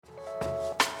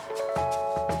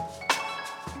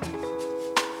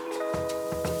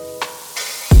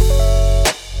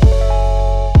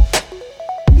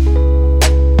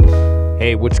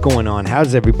Hey, what's going on?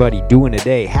 How's everybody doing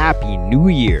today? Happy New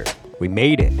Year. We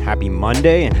made it. Happy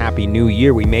Monday and Happy New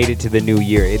Year. We made it to the new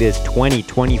year. It is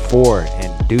 2024,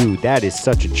 and dude, that is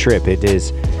such a trip. It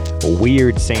is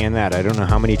weird saying that. I don't know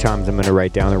how many times I'm going to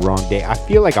write down the wrong day. I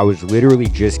feel like I was literally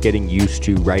just getting used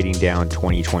to writing down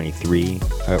 2023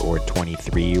 or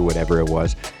 23, whatever it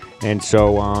was. And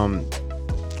so,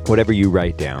 whatever you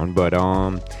write down, but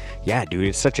yeah, dude,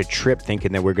 it's such a trip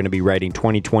thinking that we're going to be writing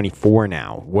 2024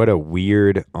 now. What a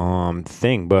weird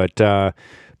thing, but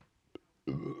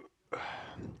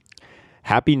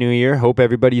Happy New Year. Hope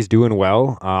everybody's doing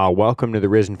well. Welcome to the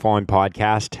Risen Fallen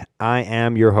podcast. I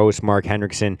am your host, Mark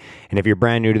Hendrickson, and if you're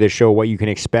brand new to the show, what you can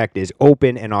expect is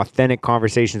open and authentic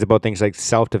conversations about things like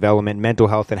self-development, mental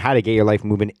health, and how to get your life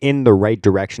moving in the right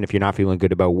direction. If you're not feeling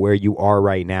good about where you are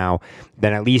right now,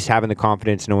 then at least having the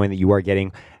confidence knowing that you are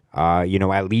getting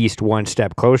at least one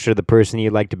step closer to the person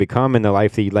you'd like to become and the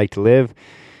life that you'd like to live,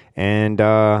 and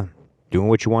doing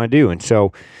what you want to do. And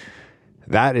so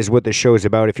that is what the show is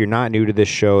about. If you're not new to this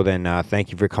show, then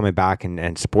thank you for coming back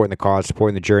and supporting the cause,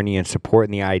 supporting the journey, and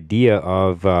supporting the idea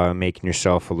of making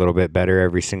yourself a little bit better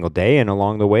every single day, and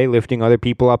along the way, lifting other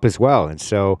people up as well. And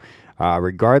so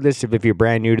regardless of if you're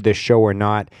brand new to this show or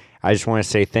not, I just want to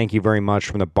say thank you very much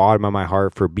from the bottom of my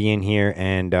heart for being here,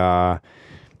 and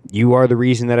you are the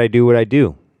reason that I do what I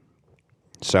do.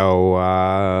 So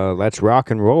let's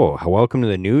rock and roll. Welcome to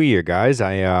the new year, guys.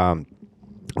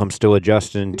 I'm still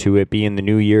adjusting to it being the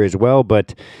new year as well,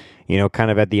 but kind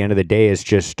of at the end of the day, it's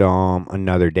just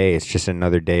another day. It's just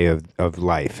another day of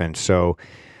life. And so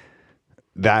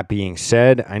that being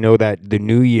said, I know that the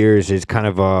New Year's is kind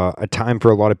of a time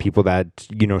for a lot of people that,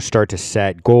 start to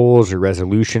set goals or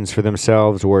resolutions for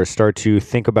themselves, or start to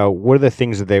think about what are the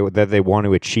things that they want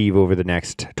to achieve over the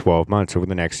next 12 months, over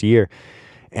the next year.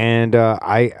 And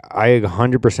I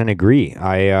 100% agree.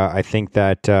 I think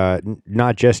that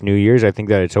not just New Year's, I think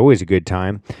that it's always a good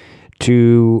time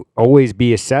to always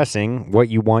be assessing what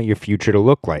you want your future to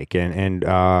look like, and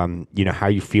how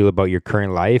you feel about your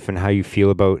current life, and how you feel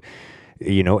about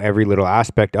every little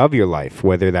aspect of your life,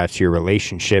 whether that's your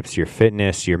relationships, your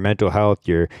fitness, your mental health,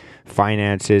 your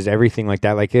finances, everything like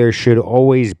that. Like, there should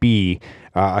always be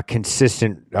a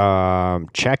consistent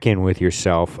check-in with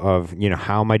yourself of,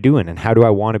 how am I doing, and how do I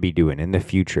want to be doing in the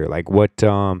future? Like, what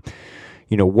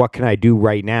can I do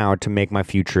right now to make my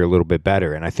future a little bit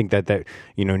better? And I think that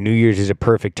New Year's is a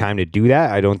perfect time to do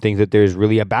that. I don't think that there's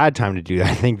really a bad time to do that.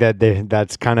 I think that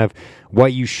that's kind of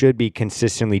what you should be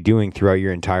consistently doing throughout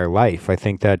your entire life. I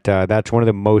think that that's one of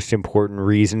the most important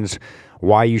reasons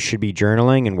why you should be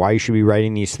journaling and why you should be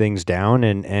writing these things down.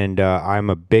 And I'm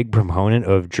a big proponent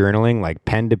of journaling, like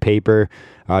pen to paper,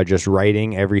 just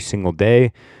writing every single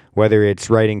day, whether it's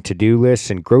writing to-do lists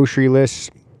and grocery lists.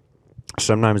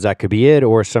 Sometimes that could be it,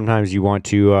 or sometimes you want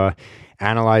to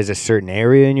analyze a certain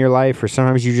area in your life, or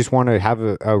sometimes you just want to have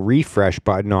a refresh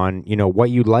button on, what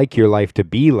you'd like your life to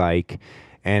be like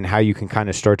and how you can kind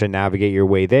of start to navigate your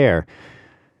way there.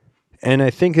 And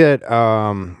I think that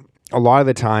a lot of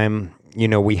the time,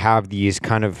 we have these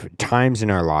kind of times in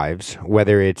our lives,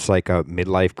 whether it's like a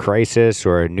midlife crisis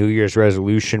or a New Year's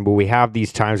resolution, but we have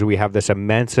these times where we have this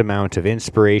immense amount of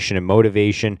inspiration and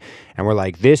motivation, and we're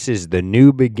like, this is the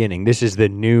new beginning, this is the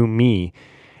new me.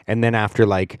 And then after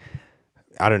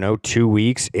 2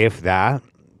 weeks, if that,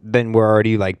 then we're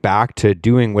already back to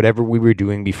doing whatever we were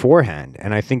doing beforehand.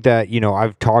 And I think that,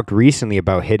 I've talked recently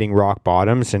about hitting rock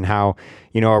bottoms, and how,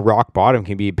 a rock bottom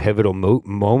can be a pivotal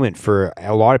moment for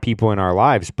a lot of people in our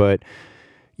lives, but,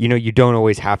 you don't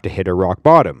always have to hit a rock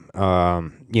bottom.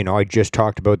 I just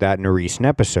talked about that in a recent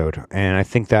episode. And I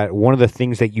think that one of the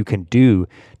things that you can do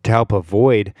to help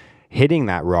avoid hitting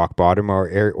that rock bottom,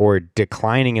 or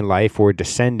declining in life, or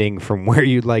descending from where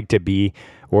you'd like to be,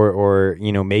 or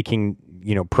making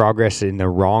progress in the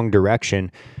wrong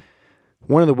direction.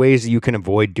 One of the ways that you can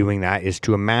avoid doing that is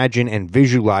to imagine and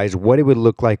visualize what it would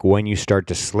look like when you start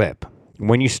to slip,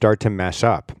 when you start to mess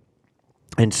up.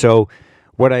 And so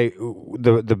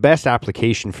the best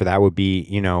application for that would be,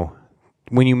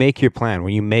 when you make your plan,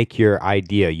 when you make your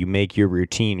idea, you make your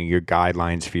routine or your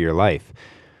guidelines for your life,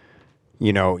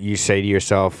 you say to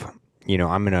yourself, I'm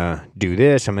going to do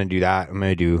this, I'm going to do that, I'm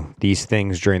going to do these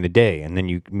things during the day. And then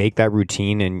you make that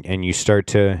routine, and you start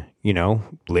to,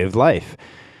 live life.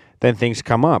 Then things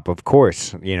come up, of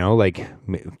course, like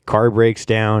car breaks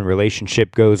down,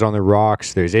 relationship goes on the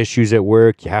rocks, there's issues at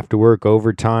work, you have to work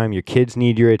overtime, your kids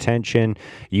need your attention,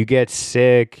 you get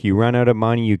sick, you run out of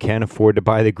money, you can't afford to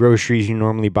buy the groceries you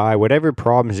normally buy, whatever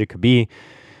problems it could be.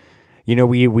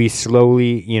 We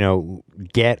slowly,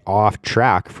 get off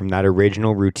track from that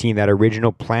original routine, that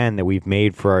original plan that we've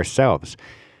made for ourselves.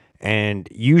 And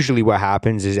usually what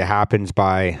happens is it happens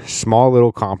by small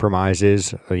little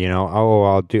compromises,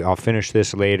 I'll finish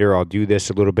this later. I'll do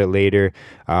this a little bit later.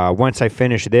 Once I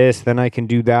finish this, then I can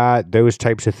do that, those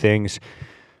types of things,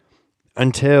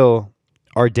 until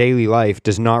our daily life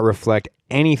does not reflect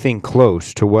anything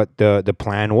close to what the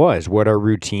plan was, what our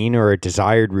routine or a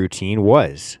desired routine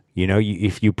was.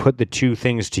 If you put the two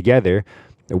things together,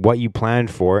 what you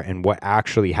planned for and what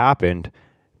actually happened,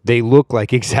 they look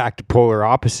like exact polar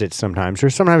opposites sometimes,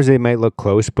 or sometimes they might look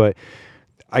close, but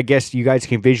I guess you guys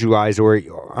can visualize, or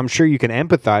I'm sure you can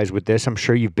empathize with this. I'm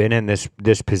sure you've been in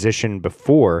this position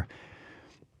before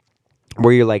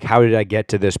where you're like, how did I get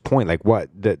to this point? Like, what?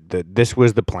 This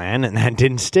was the plan and that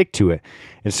didn't stick to it.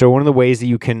 And so one of the ways that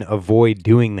you can avoid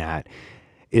doing that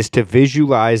is to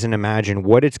visualize and imagine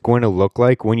what it's going to look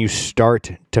like when you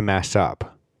start to mess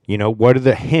up. What are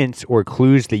the hints or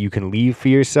clues that you can leave for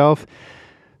yourself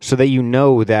so that you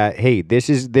know that, hey,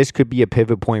 this could be a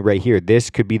pivot point right here. This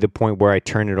could be the point where I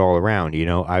turn it all around.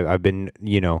 I've been,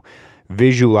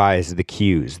 visualize the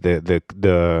cues,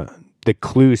 the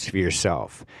clues for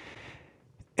yourself.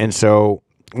 And so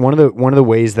one of the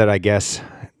ways that I guess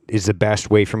is the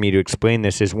best way for me to explain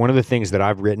this is one of the things that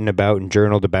I've written about and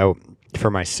journaled about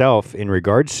for myself in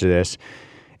regards to this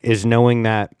is knowing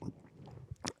that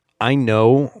I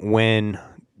know when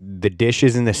the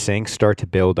dishes in the sink start to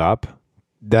build up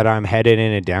that I'm headed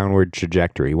in a downward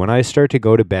trajectory. When I start to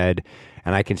go to bed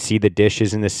and I can see the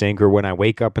dishes in the sink, or when I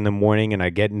wake up in the morning and I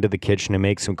get into the kitchen to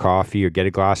make some coffee or get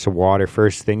a glass of water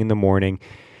first thing in the morning,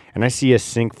 and I see a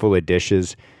sink full of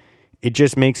dishes, it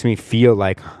just makes me feel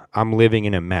like I'm living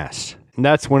in a mess. And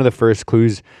that's one of the first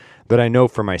clues that I know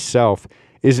for myself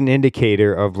is an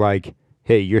indicator of like,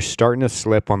 hey, you're starting to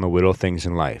slip on the little things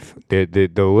in life. The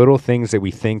little things that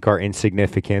we think are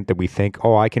insignificant, that we think,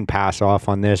 oh, I can pass off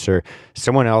on this, or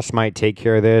someone else might take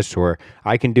care of this, or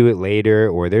I can do it later,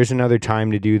 or there's another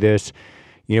time to do this.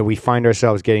 We find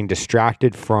ourselves getting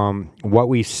distracted from what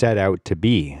we set out to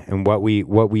be and what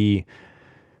we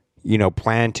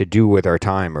plan to do with our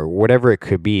time, or whatever it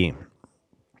could be.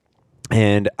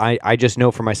 And I just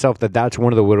know for myself that that's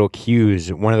one of the little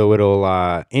cues, one of the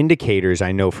little indicators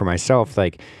I know for myself,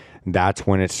 like that's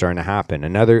when it's starting to happen.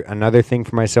 Another thing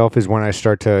for myself is when I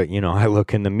start to, I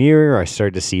look in the mirror, I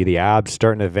start to see the abs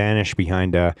starting to vanish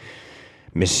behind a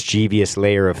mischievous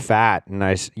layer of fat.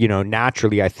 And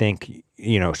naturally I think,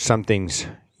 something's,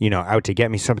 out to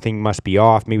get me. Something must be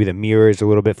off. Maybe the mirror is a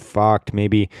little bit fucked.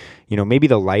 Maybe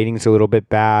the lighting's a little bit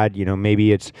bad.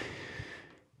 Maybe it's,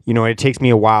 it takes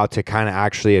me a while to kind of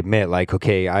actually admit, like,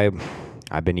 okay,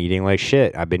 I've been eating like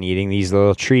shit. I've been eating these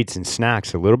little treats and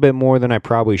snacks a little bit more than I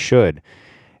probably should.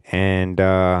 And,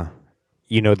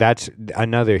 that's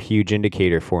another huge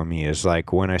indicator for me is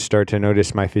like when I start to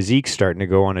notice my physique starting to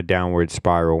go on a downward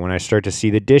spiral, when I start to see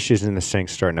the dishes in the sink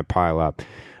starting to pile up.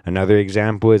 Another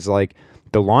example is like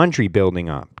the laundry building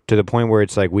up to the point where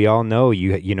it's like, we all know,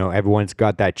 everyone's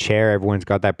got that chair, everyone's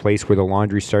got that place where the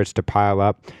laundry starts to pile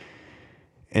up.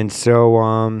 And so,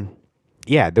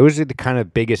 those are the kind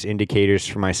of biggest indicators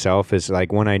for myself is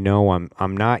like when I know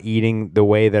I'm not eating the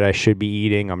way that I should be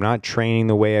eating. I'm not training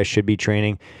the way I should be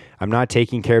training. I'm not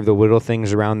taking care of the little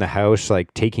things around the house,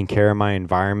 like taking care of my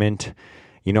environment.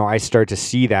 I start to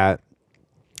see that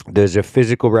there's a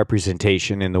physical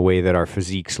representation in the way that our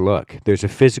physiques look. There's a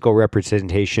physical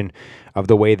representation of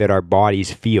the way that our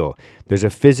bodies feel. There's a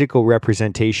physical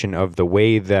representation of the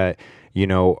way that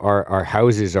our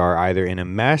houses are either in a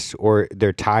mess or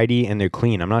they're tidy and they're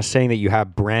clean. I'm not saying that you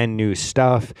have brand new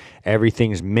stuff,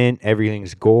 everything's mint,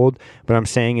 everything's gold. What I'm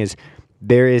saying is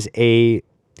there is a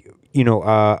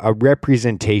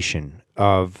representation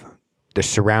of the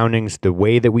surroundings, the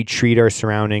way that we treat our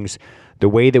surroundings, the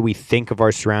way that we think of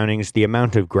our surroundings, the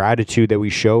amount of gratitude that we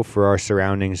show for our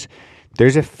surroundings.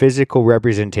 There's a physical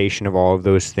representation of all of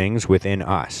those things within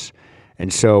us.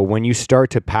 And so when you start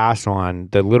to pass on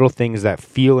the little things that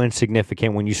feel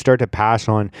insignificant, when you start to pass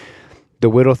on the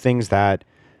little things that,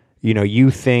 you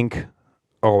think,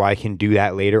 oh, I can do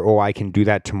that later, oh, I can do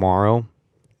that tomorrow,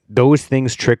 those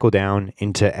things trickle down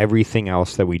into everything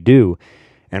else that we do.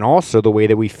 And also the way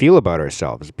that we feel about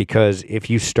ourselves. Because if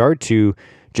you start to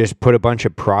just put a bunch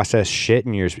of processed shit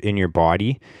in your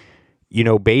body,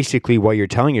 basically what you're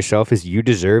telling yourself is you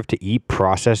deserve to eat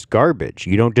processed garbage.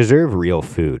 You don't deserve real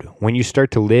food. When you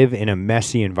start to live in a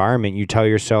messy environment, you tell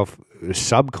yourself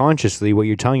subconsciously, what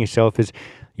you're telling yourself is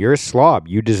you're a slob.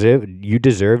 You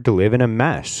deserve to live in a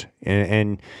mess.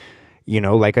 And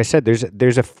like I said,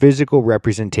 there's a physical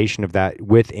representation of that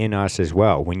within us as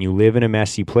well. When you live in a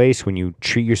messy place, when you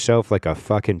treat yourself like a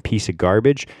fucking piece of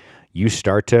garbage, you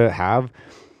start to have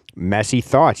messy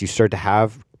thoughts. You start to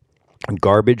have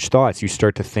garbage thoughts. You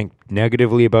start to think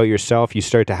negatively about yourself. You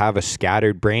start to have a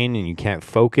scattered brain and you can't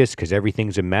focus because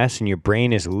everything's a mess. And your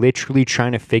brain is literally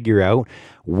trying to figure out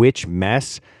which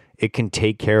mess it can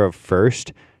take care of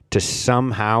first to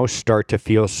somehow start to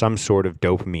feel some sort of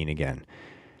dopamine again.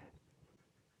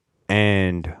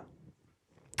 And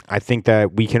I think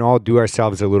that we can all do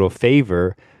ourselves a little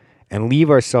favor and leave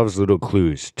ourselves little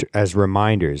clues as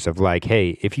reminders of like,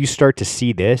 hey, if you start to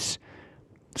see this,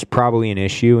 it's probably an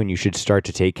issue and you should start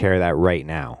to take care of that right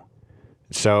now.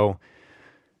 So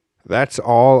that's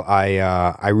all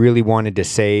I really wanted to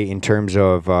say in terms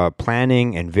of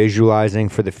planning and visualizing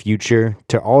for the future,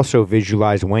 to also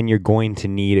visualize when you're going to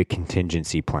need a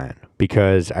contingency plan.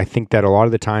 Because I think that a lot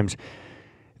of the times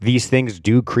these things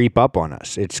do creep up on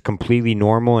us. It's completely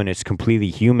normal and it's completely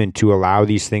human to allow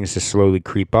these things to slowly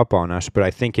creep up on us. But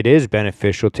I think it is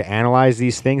beneficial to analyze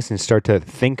these things and start to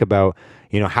think about,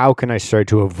 how can I start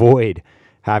to avoid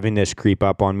having this creep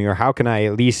up on me? Or how can I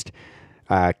at least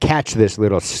catch this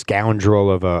little scoundrel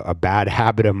of a bad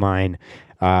habit of mine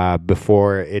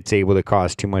before it's able to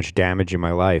cause too much damage in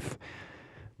my life?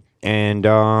 And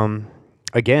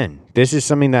again, this is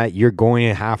something that you're going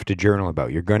to have to journal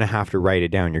about. You're going to have to write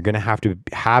it down. You're going to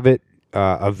have it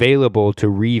available to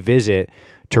revisit,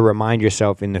 to remind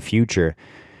yourself in the future.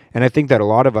 And I think that a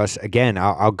lot of us, again,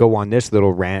 I'll go on this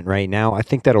little rant right now. I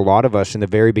think that a lot of us in the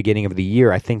very beginning of the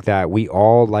year, I think that we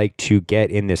all like to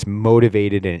get in this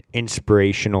motivated and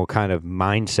inspirational kind of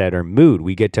mindset or mood.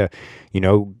 We get to,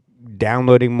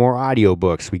 downloading more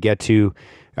audiobooks. We get to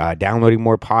downloading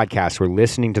more podcasts. We're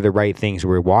listening to the right things.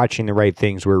 We're watching the right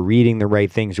things. We're reading the right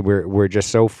things. We're just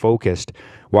so focused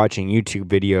watching YouTube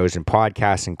videos and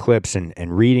podcasts and clips and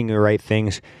reading the right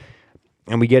things.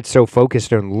 And we get so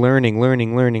focused on learning,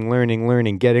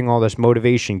 getting all this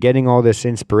motivation, getting all this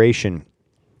inspiration.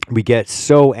 We get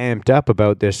so amped up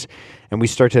about this, and we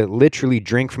start to literally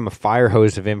drink from a fire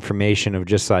hose of information of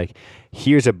just like,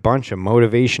 here's a bunch of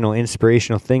motivational,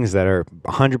 inspirational things that are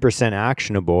 100%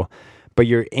 actionable, but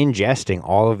you're ingesting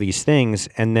all of these things.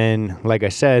 And then, like I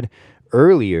said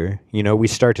earlier, we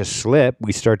start to slip.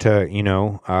 We start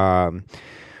to,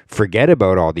 forget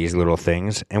about all these little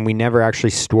things, and we never actually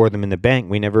store them in the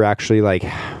bank. We never actually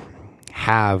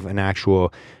have an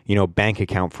actual, bank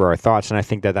account for our thoughts. And I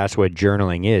think that that's what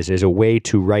journaling is a way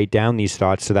to write down these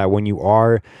thoughts so that when you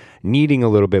are needing a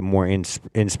little bit more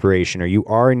inspiration, or you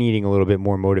are needing a little bit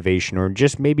more motivation, or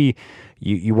just maybe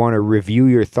you want to review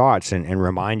your thoughts and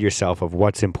remind yourself of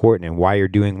what's important and why you're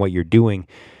doing what you're doing.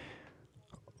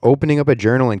 Opening up a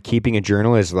journal and keeping a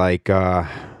journal is like,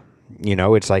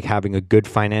 it's like having a good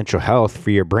financial health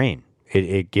for your brain.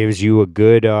 It gives you a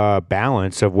good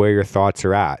balance of where your thoughts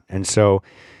are at. And so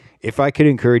if I could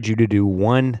encourage you to do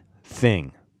one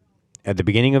thing at the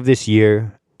beginning of this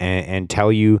year and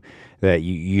tell you that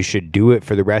you should do it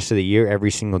for the rest of the year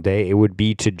every single day, it would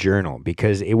be to journal,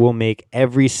 because it will make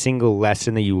every single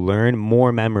lesson that you learn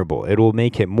more memorable. It will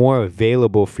make it more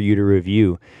available for you to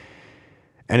review.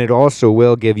 And it also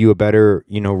will give you a better,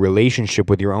 relationship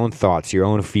with your own thoughts, your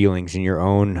own feelings, and your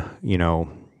own,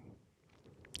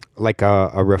 like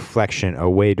a reflection, a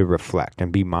way to reflect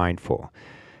and be mindful.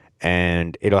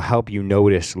 And it'll help you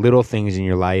notice little things in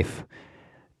your life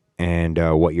and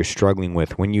what you're struggling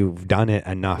with when you've done it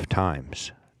enough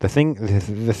times. The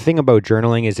thing about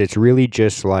journaling is it's really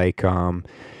just like,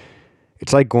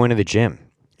 it's like going to the gym.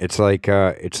 It's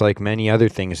like many other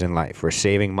things in life, or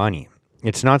saving money.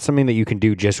 It's not something that you can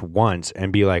do just once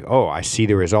and be like, oh, I see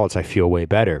the results, I feel way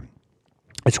better.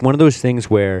 It's one of those things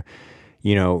where,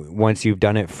 once you've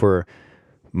done it for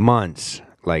months,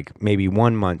 like maybe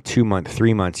 1 month, 2 months,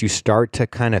 3 months, you start to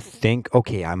kind of think,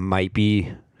 okay, I might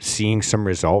be seeing some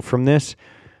result from this.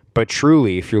 But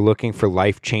truly, if you're looking for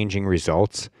life-changing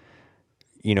results,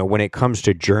 when it comes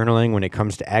to journaling, when it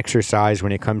comes to exercise,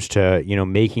 when it comes to,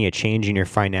 making a change in your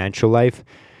financial life,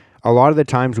 a lot of the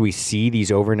times we see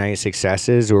these overnight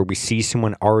successes, or we see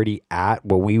someone already at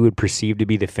what we would perceive to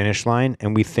be the finish line,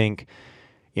 and we think,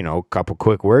 a couple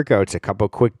quick workouts, a couple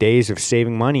quick days of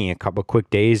saving money, a couple quick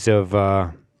days of,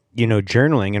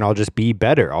 journaling, and I'll just be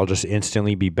better. I'll just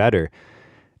instantly be better.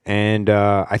 And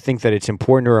I think that it's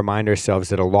important to remind ourselves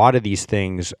that a lot of these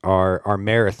things are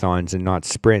marathons and not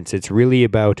sprints. It's really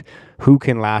about who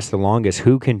can last the longest,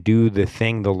 who can do the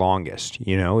thing the longest.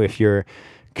 If you're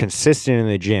consistent in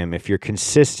the gym, if you're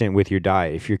consistent with your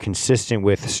diet, if you're consistent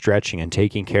with stretching and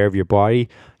taking care of your body,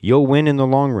 you'll win in the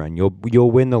long run.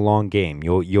 You'll win the long game.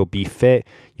 You'll be fit.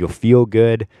 You'll feel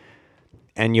good.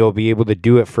 and you'll be able to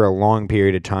do it for a long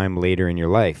period of time later in your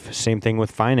life. Same thing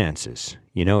with finances.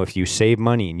 If you save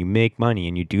money and you make money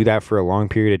and you do that for a long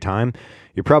period of time,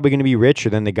 you're probably going to be richer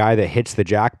than the guy that hits the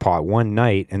jackpot one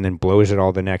night and then blows it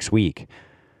all the next week.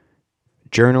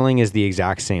 Journaling is the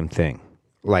exact same thing.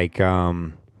 Like,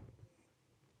 the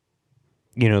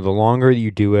longer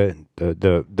you do it,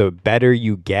 the better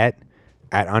you get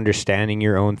at understanding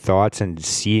your own thoughts and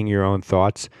seeing your own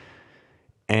thoughts.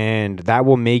 And that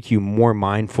will make you more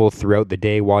mindful throughout the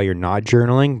day while you're not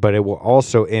journaling, but it will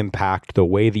also impact the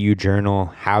way that you journal,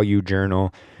 how you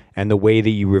journal, and the way that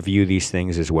you review these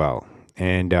things as well.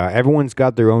 And everyone's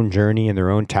got their own journey and their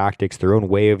own tactics, their own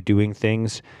way of doing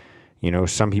things.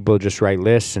 Some people just write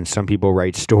lists and some people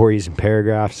write stories and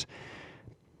paragraphs.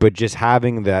 But just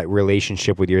having that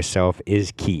relationship with yourself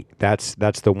is key. That's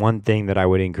the one thing that I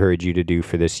would encourage you to do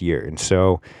for this year. And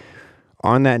so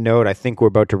on that note, I think we're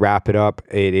about to wrap it up.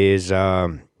 It is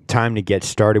time to get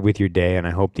started with your day, and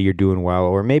I hope that you're doing well.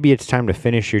 Or maybe it's time to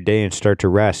finish your day and start to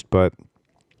rest. But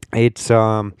it's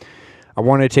I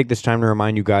want to take this time to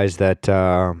remind you guys that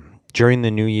during the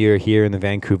new year here in the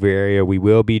Vancouver area, we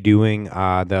will be doing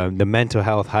the mental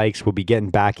health hikes. We'll be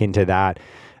getting back into that.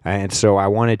 And so I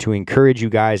wanted to encourage you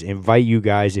guys, invite you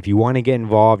guys, if you want to get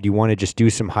involved, you want to just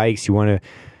do some hikes, you want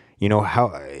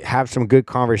to have some good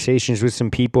conversations with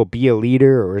some people, be a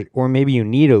leader, or maybe you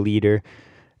need a leader.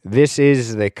 This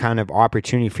is the kind of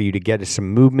opportunity for you to get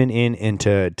some movement in and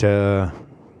to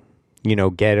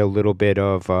get a little bit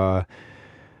of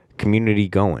community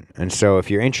going. And so if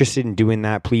you're interested in doing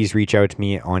that, please reach out to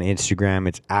me on Instagram.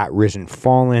 It's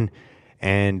 @RisenFallen,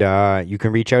 and you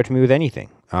can reach out to me with anything,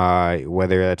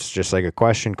 whether that's just like a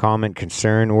question, comment,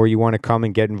 concern, or you want to come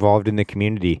and get involved in the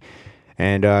community.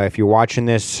 And if you're watching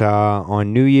this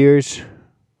on New Year's,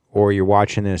 or you're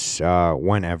watching this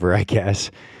whenever, I guess,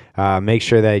 make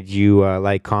sure that you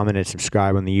like, comment, and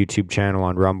subscribe on the YouTube channel,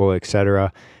 on Rumble,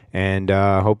 etc. And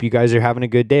hope you guys are having a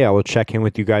good day. I will check in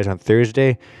with you guys on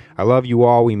Thursday. I love you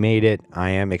all. We made it.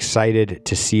 I am excited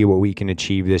to see what we can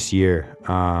achieve this year.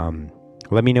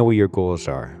 Let me know what your goals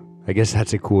are. I guess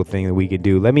that's a cool thing that we could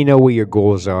do. Let me know what your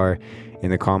goals are in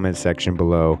the comment section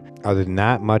below. Other than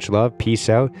that, much love. Peace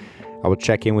out. I will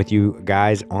check in with you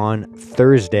guys on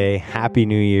Thursday. Happy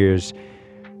New Year's.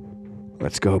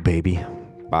 Let's go, baby.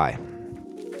 Bye.